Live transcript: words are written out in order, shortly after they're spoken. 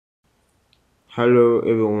Hello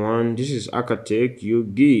everyone, this is Accar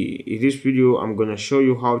TechUg. In this video, I'm gonna show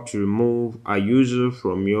you how to remove a user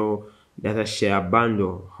from your data share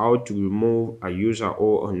bundle. How to remove a user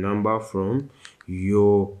or a number from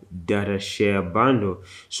your data share bundle.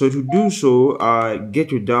 So to do so, get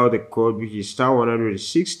to dial the code, which is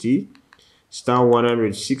 *160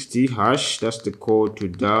 *160 hash. That's the code to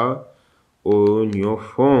dial on your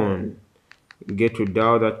phone. Get to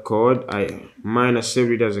dial that code. Mine I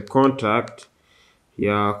saved it as a contact.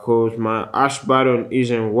 Yeah, cause my hash button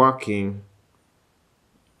isn't working.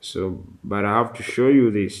 So, but I have to show you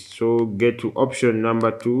this. So get to option number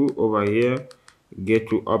 2 over here. Get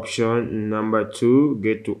to option number 2.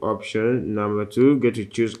 Get to option number 2. Get to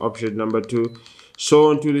choose option number 2. So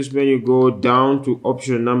until this menu, go down to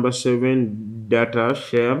option number 7, data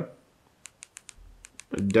share.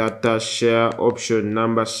 Data share, option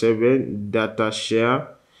number 7, data share.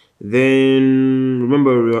 Then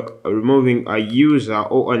remember removing a user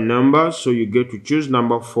or a number, so you get to choose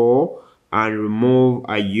number 4 and remove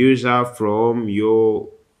a user from your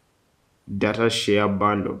data share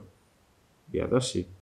bundle. Yeah, that's it.